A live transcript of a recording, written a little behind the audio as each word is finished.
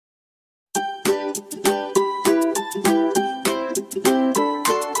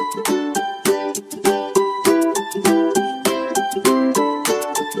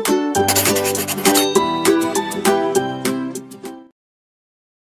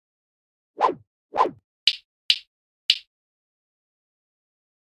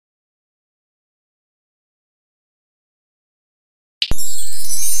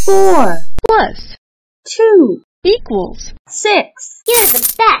4 plus 2 equals 6. You're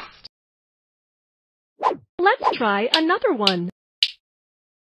the best. Let's try another one.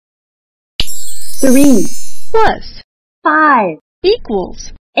 3 Plus 5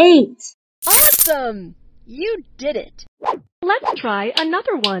 equals 8. awesome! You did it. Let's try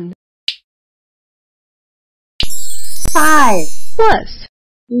another one. 5 Plus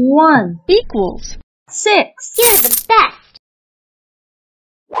 1 equals 6. You're the best.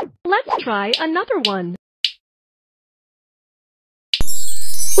 let's try another one.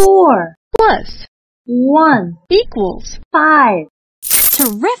 4 Plus 1 equals 5.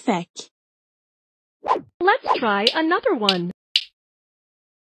 terrific. Let's try another one.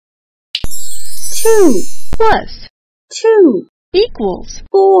 2 Plus 2 equals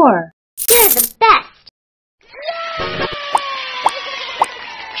 4. You're the best.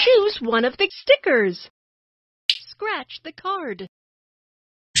 choose one of the stickers. Scratch the card.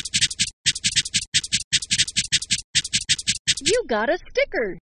 You got a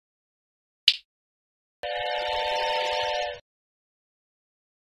sticker.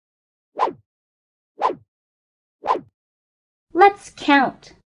 Let's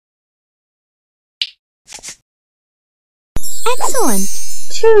count. Excellent.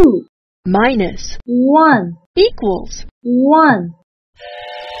 2 Minus 1 equals 1.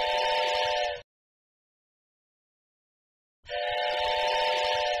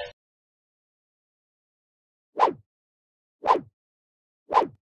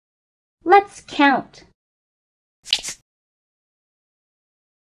 Let's count.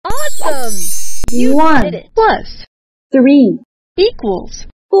 awesome. You 1 did it. Plus 3 equals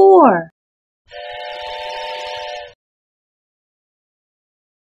 4.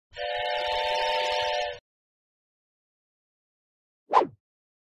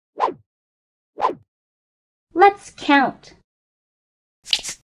 Let's count.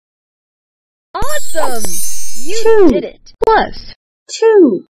 awesome. You 2 did it. Plus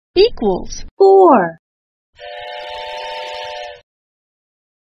 2 equals 4.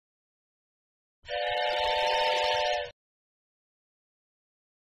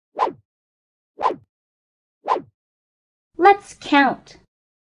 Let's count.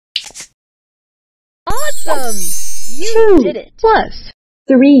 awesome. You 2 did it. Plus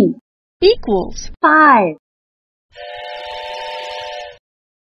 3 equals 5.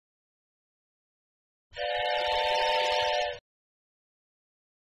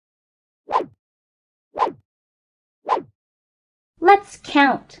 Let's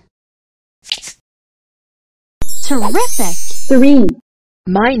count. terrific. 3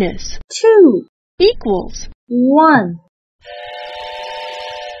 Minus 2 equals 1.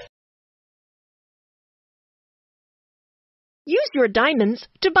 use your diamonds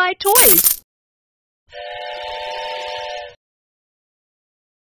to buy toys.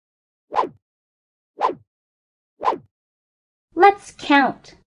 Let's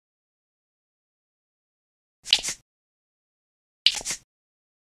count.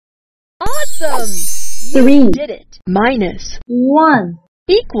 awesome. You 3 did it. Minus 1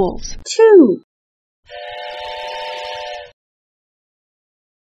 equals 2.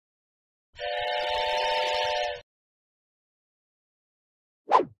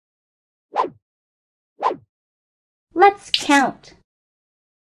 Let's count.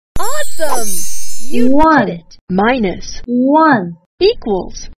 awesome. You 1 did it. Minus 1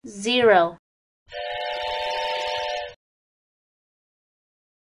 equals 0.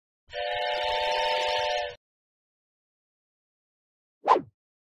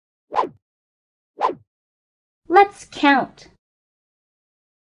 Let's count.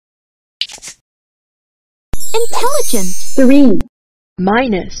 intelligent. 3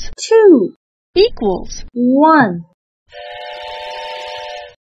 Minus 2 equals 1.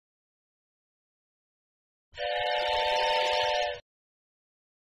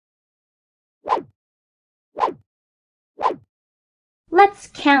 Let's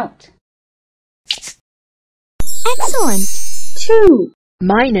count. excellent. 2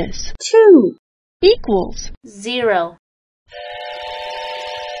 Minus 2 equals 0.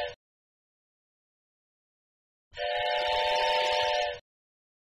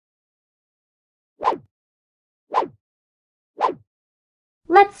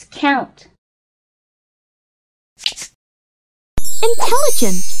 Let's count.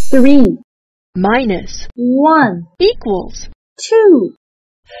 intelligent. 3 Minus 1 equals 2.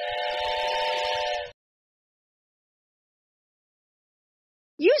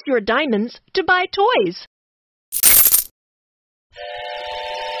 use your diamonds to buy toys.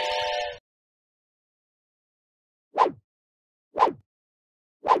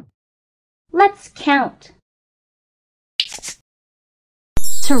 Let's count.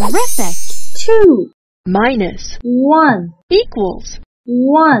 Terrific! 2 minus 1 equals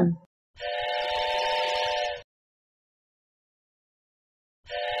 1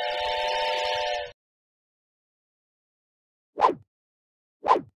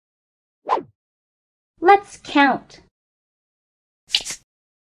 Let's count.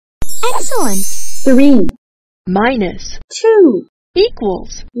 Excellent! 3 minus 2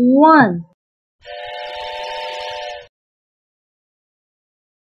 equals 1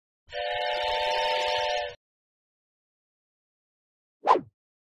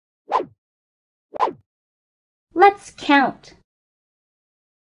 Let's count.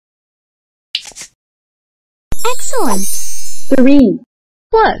 Excellent! 3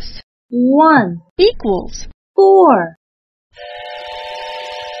 plus 1 equals 4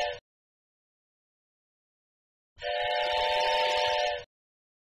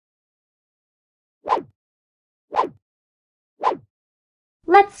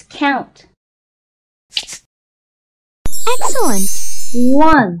 Let's count. Excellent!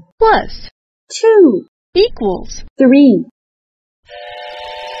 1 plus 2 equals 3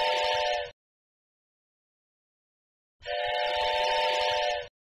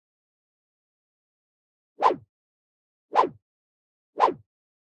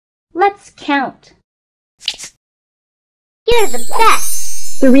 Let's count. You're the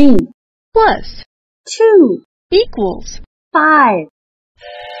best. 3 plus 2 equals 5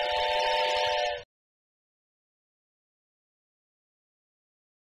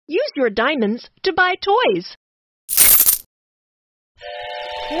 use your diamonds to buy toys.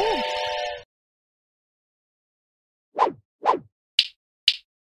 Cool.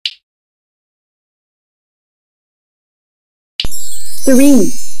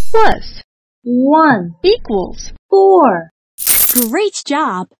 3 plus 1 equals 4 Great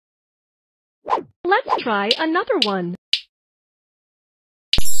job! let's try another one.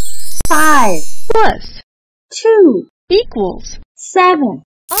 5 Plus 2 equals 7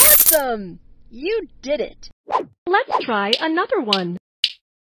 awesome! You did it. Let's try another one.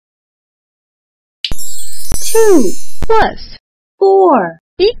 2 Plus 4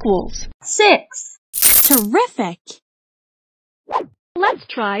 equals 6 Terrific! let's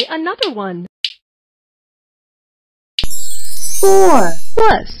try another one. 4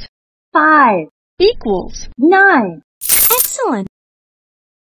 Plus 5 equals 9 Excellent!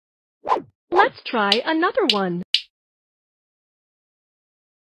 let's try another one.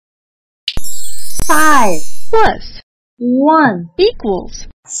 5 Plus 1 equals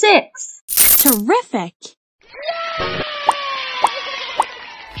 6 Terrific!